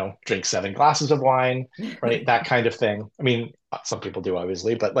don't, drink 7 glasses of wine, right? That kind of thing. I mean, some people do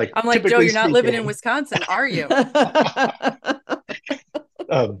obviously, but like I'm like, Joe, typically you're not living in speaking, Wisconsin, are you?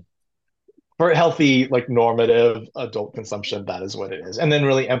 um, for healthy, like normative adult consumption, that is what it is. And then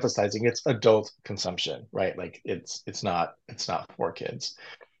really emphasizing it's adult consumption, right? Like it's not for kids.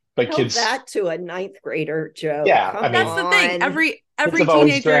 But Tell kids, that to a ninth grader, Joe. yeah, I Come That's mean, the thing. on. kids Every have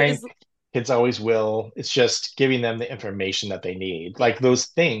always teenager drank, is kids always will. It's just giving them the information that they need. Like those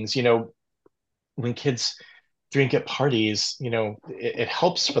things, when kids drink at parties, it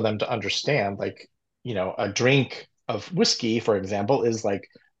helps for them to understand, like, a drink of whiskey, for example, is like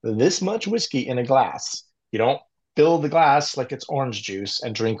this much whiskey in a glass. You don't fill the glass like it's orange juice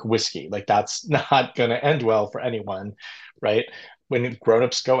and drink whiskey. Like that's not going to end well for anyone, right? When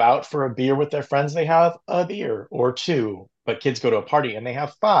grown-ups go out for a beer with their friends, they have a beer or two, but kids go to a party and they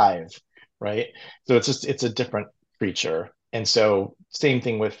have 5, right? So it's a different creature. And so same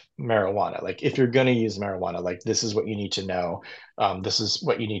thing with marijuana. Like if you're going to use marijuana, like this is what you need to know. This is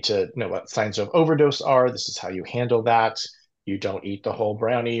what you need to know what signs of overdose are. This is how you handle that. You don't eat the whole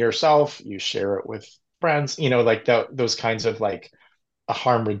brownie yourself. You share it with friends. Like those kinds of like a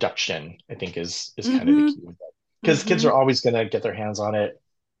harm reduction, I think is kind of the mm-hmm, key with it. Because kids mm-hmm. are always going to get their hands on it.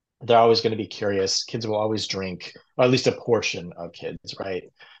 They're always going to be curious. Kids will always drink, or at least a portion of kids, right?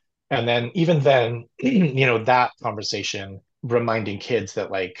 And then even then, that conversation reminding kids that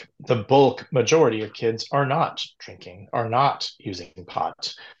like the bulk majority of kids are not drinking, are not using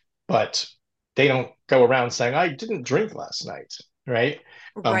pot, but they don't go around saying, I didn't drink last night, right?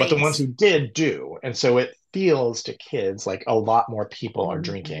 But the Right. ones who did do. And so it feels to kids like a lot more people are Mhm.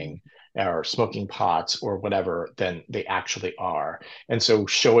 drinking or smoking pot or whatever than they actually are. And so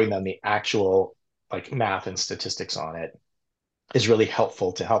showing them the actual like math and statistics on it is really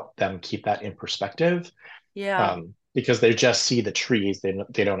helpful to help them keep that in perspective, Yeah. because they just see the trees,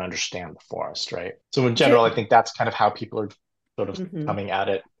 they don't understand the forest, right? So in general, I J- think that's kind of how people are sort of Mhm. coming at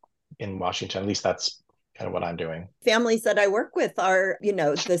it in Washington. At least that's kind of what I'm doing. Families that I work with are,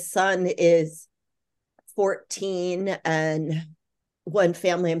 the son is 14, and one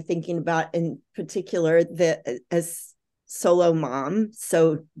family I'm thinking about in particular, that as solo mom,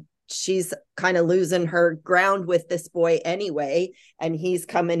 so she's kind of losing her ground with this boy anyway, and he's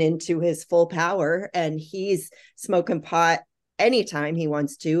coming into his full power and he's smoking pot anytime he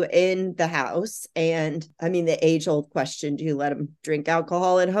wants to in the house. And I mean, the age old question, do you let him drink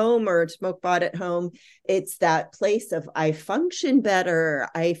alcohol at home or smoke pot at home? It's that place of, I function better,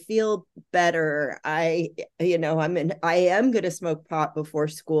 I feel better, I am going to smoke pot before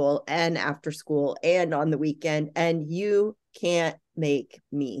school and after school and on the weekend, and you can't make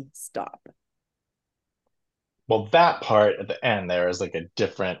me stop. Well, that part at the end there is like a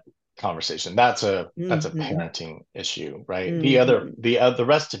different conversation. That's a parenting issue, right? The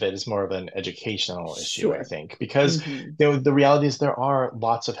rest of it is more of an educational issue, I think, because the reality is there are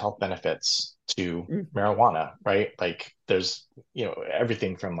lots of health benefits to marijuana, right? Like there's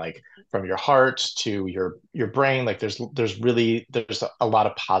everything from your heart to your brain. Like there's a lot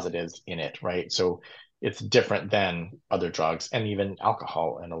of positives in it, right? So it's different than other drugs and even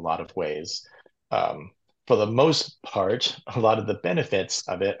alcohol in a lot of ways. For the most part, a lot of the benefits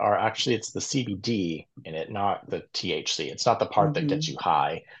of it are actually, it's the CBD in it, not the THC. It's not the part that gets you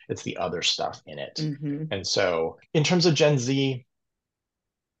high. It's the other stuff in it. And so in terms of Gen Z,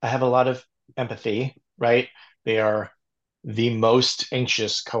 I have a lot of empathy, right? They are the most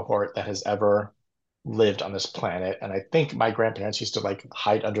anxious cohort that has ever lived on this planet. And I think my grandparents used to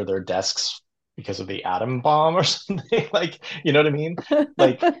hide under their desks because of the atom bomb or something. You know what I mean?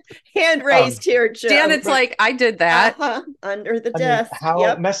 Hand raised here, Joe. Dan, it's right. I did that. Under the desk.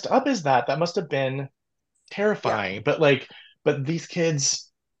 How messed up is that? That must have been terrifying. Yeah. But these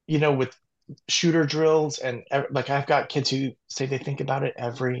kids, with shooter drills and I've got kids who say they think about it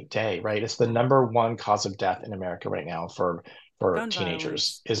every day, right? It's the number one cause of death in America right now for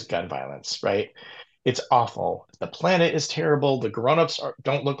teenagers is gun violence, right? It's awful. The planet is terrible. The grown-ups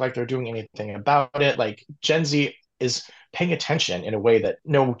don't look like they're doing anything about it. Gen Z is paying attention in a way that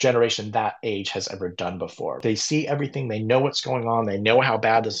no generation that age has ever done before. They see everything. They know what's going on. They know how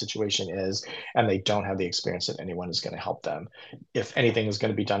bad the situation is, and they don't have the experience that anyone is going to help them. If anything is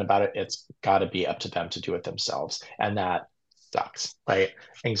going to be done about it, it's got to be up to them to do it themselves. And that sucks, right?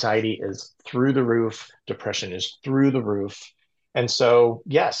 Anxiety is through the roof. Depression is through the roof. And so,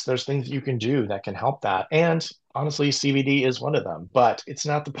 yes, there's things you can do that can help that. And honestly, CBD is one of them, but it's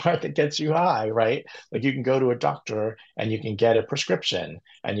not the part that gets you high, right? You can go to a doctor and you can get a prescription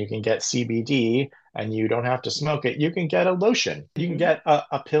and you can get CBD and you don't have to smoke it. You can get a lotion. You can get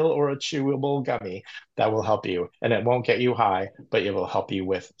a pill or a chewable gummy that will help you. And it won't get you high, but it will help you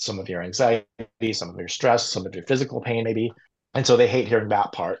with some of your anxiety, some of your stress, some of your physical pain, maybe. And so they hate hearing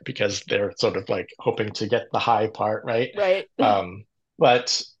that part because they're sort of hoping to get the high part, right? Right.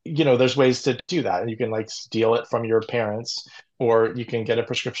 But there's ways to do that. You can steal it from your parents, or you can get a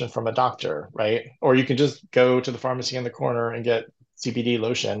prescription from a doctor, right? Or you can just go to the pharmacy in the corner and get CBD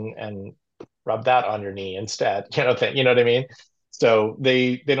lotion and rub that on your knee instead. You know what I mean? So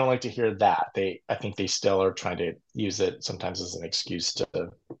they don't like to hear that. I think they still are trying to use it sometimes as an excuse to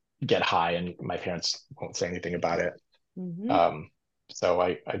get high, and my parents won't say anything about it. So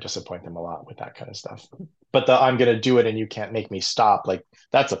I disappoint them a lot with that kind of stuff. But I'm going to do it and you can't make me stop.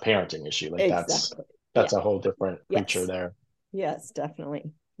 That's a parenting issue. Exactly. That's a whole different creature there. Yes,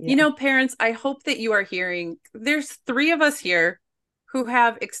 definitely. Yeah. Parents, I hope that you are hearing, there's 3 of us here who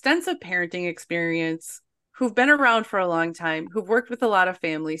have extensive parenting experience, who've been around for a long time, who've worked with a lot of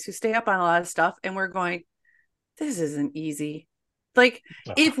families, who stay up on a lot of stuff. And we're going, this isn't easy.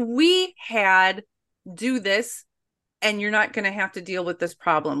 If we had do this, and you're not going to have to deal with this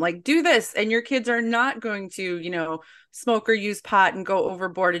problem. Do this, and your kids are not going to, smoke or use pot and go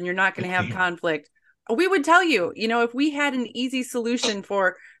overboard, and you're not going to have conflict. We would tell you, if we had an easy solution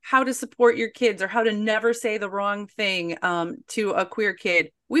for how to support your kids or how to never say the wrong thing to a queer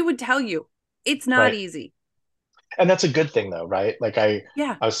kid, we would tell you. It's not easy. And that's a good thing, though, right? I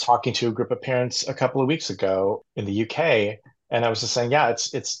was talking to a group of parents a couple of weeks ago in the UK, and I was just saying,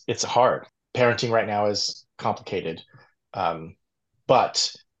 it's hard. Parenting right now is complicated.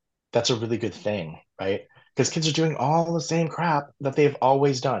 But that's a really good thing, right? Because kids are doing all the same crap that they've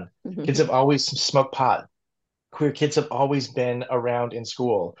always done. Kids have always smoked pot. Queer kids have always been around in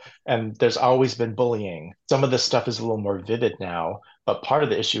school, and there's always been bullying. Some of this stuff is a little more vivid now, but part of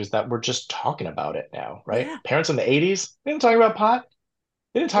the issue is that we're just talking about it now, right? Yeah. Parents in the 80s, they didn't talk about pot.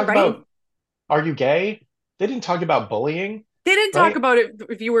 They didn't talk about, are you gay? They didn't talk about bullying. They didn't talk about it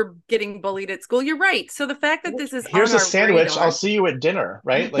if you were getting bullied at school. You're right. So the fact that this is here's on a our sandwich, radar, I'll see you at dinner,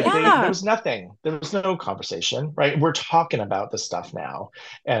 right? There was nothing. There was no conversation, right? We're talking about this stuff now,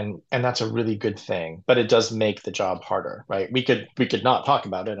 and that's a really good thing. But it does make the job harder, right? We could not talk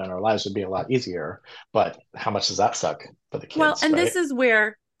about it, and our lives would be a lot easier. But how much does that suck for the kids? Well, and this is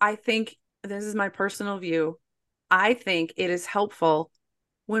where I think, this is my personal view, I think it is helpful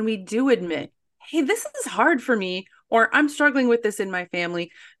when we do admit, hey, this is hard for me, or I'm struggling with this in my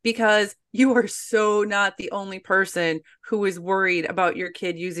family, because you are so not the only person who is worried about your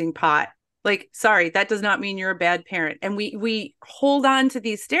kid using pot. Like, sorry, that does not mean you're a bad parent. And we hold on to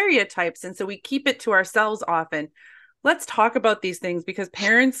these stereotypes. And so we keep it to ourselves often. Let's talk about these things, because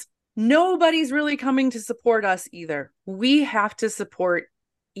parents, nobody's really coming to support us either. We have to support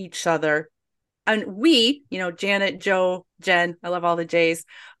each other. And we, Janet, Joe, Jen, I love all the J's,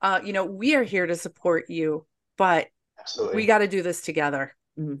 we are here to support you, but Absolutely. We got to do this together.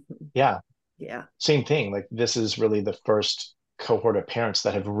 Mm-hmm. Yeah. Yeah. Same thing. Like, this is really the first cohort of parents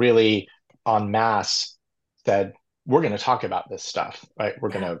that have really en masse said, we're going to talk about this stuff, right? We're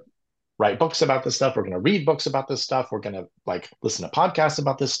going to write books about this stuff. We're going to read books about this stuff. We're going to listen to podcasts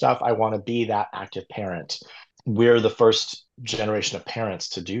about this stuff. I want to be that active parent. We're the first generation of parents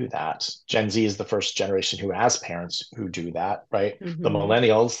to do that. Gen Z is the first generation who has parents who do that, right? Mm-hmm. The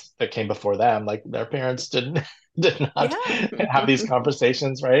millennials that came before them, their parents did not have these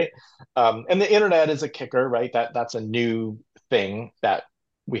conversations, right? And the internet is a kicker, right? That's a new thing that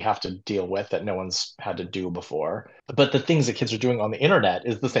we have to deal with that no one's had to do before. But the things that kids are doing on the internet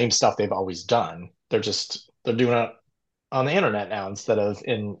is the same stuff they've always done. They're doing it on the internet now instead of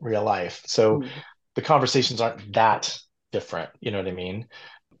in real life. So the conversations aren't that different, you know what I mean?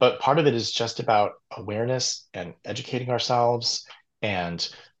 But part of it is just about awareness and educating ourselves and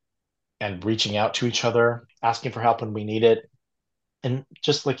reaching out to each other, asking for help when we need it. And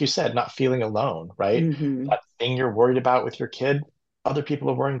just like you said, not feeling alone, right? Mm-hmm. That thing you're worried about with your kid, other people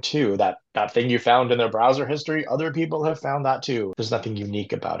are worrying too. That thing you found in their browser history, other people have found that too. There's nothing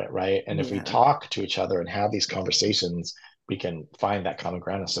unique about it, right? And if we talk to each other and have these conversations, we can find that common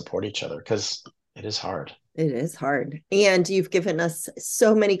ground and support each other, because it is hard. It is hard. And you've given us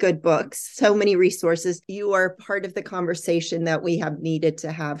so many good books, so many resources. You are part of the conversation that we have needed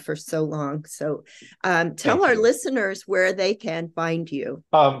to have for so long. So tell our listeners where they can find you.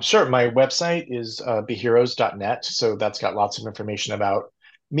 Sure. My website is beheroes.net. So that's got lots of information about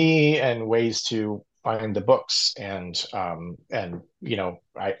me and ways to find the books. And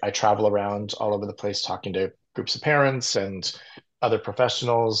I travel around all over the place talking to groups of parents and other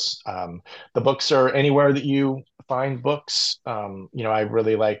professionals. The books are anywhere that you find books. I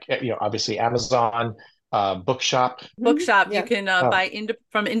really like, obviously Amazon, Bookshop. Bookshop. You can buy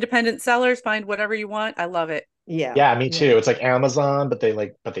from independent sellers, find whatever you want. I love it. Yeah, me too. It's like Amazon, but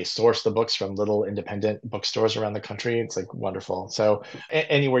they source the books from little independent bookstores around the country. It's wonderful. So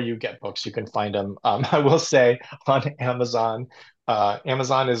anywhere you get books, you can find them. I will say on Amazon,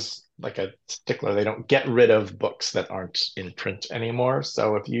 Amazon is like a stickler. They don't get rid of books that aren't in print anymore.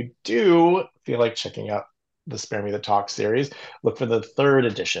 So if you do feel like checking out the Spare Me the Talk series, look for the third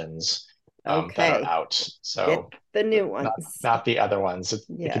editions that are out. So get the new ones, not the other ones. It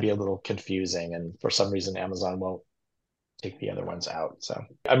can be a little confusing, and for some reason Amazon won't take the other ones out. So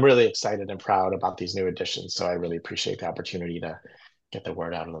I'm really excited and proud about these new editions. So I really appreciate the opportunity to get the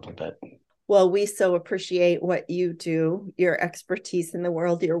word out a little bit. Well, we so appreciate what you do, your expertise in the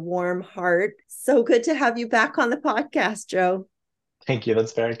world, your warm heart. So good to have you back on the podcast, Joe. Thank you.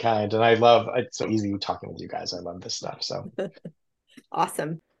 That's very kind. And it's so easy talking with you guys. I love this stuff. So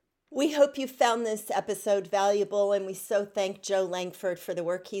awesome. We hope you found this episode valuable, and we so thank Joe Langford for the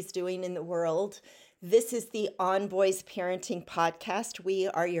work he's doing in the world. This is the On Boys Parenting Podcast. We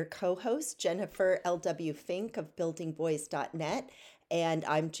are your co-hosts, Jennifer L.W. Fink of buildingboys.net. And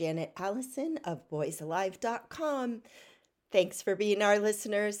I'm Janet Allison of boysalive.com. Thanks for being our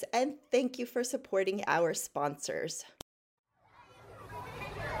listeners, and thank you for supporting our sponsors.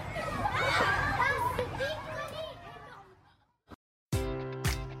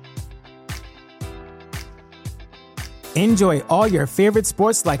 Enjoy all your favorite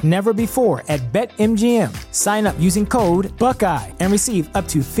sports like never before at BetMGM. Sign up using code Buckeye and receive up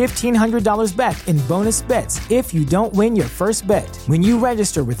to $1,500 back in bonus bets if you don't win your first bet. When you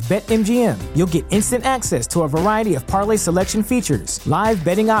register with BetMGM, you'll get instant access to a variety of parlay selection features, live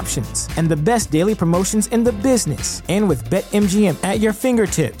betting options, and the best daily promotions in the business. And with BetMGM at your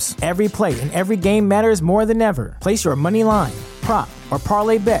fingertips, every play and every game matters more than ever. Place your money line, prop, or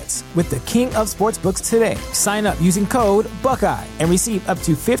parlay bets with the king of sportsbooks today. Sign up using code Buckeye and receive up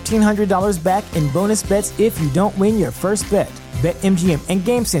to $1,500 back in bonus bets if you don't win your first bet. BetMGM and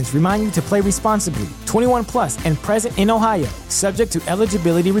GameSense remind you to play responsibly. 21 plus and present in Ohio, subject to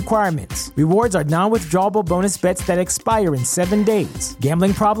eligibility requirements. Rewards are non-withdrawable bonus bets that expire in 7 days.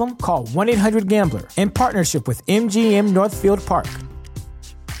 Gambling problem? Call 1-800-GAMBLER in partnership with MGM Northfield Park.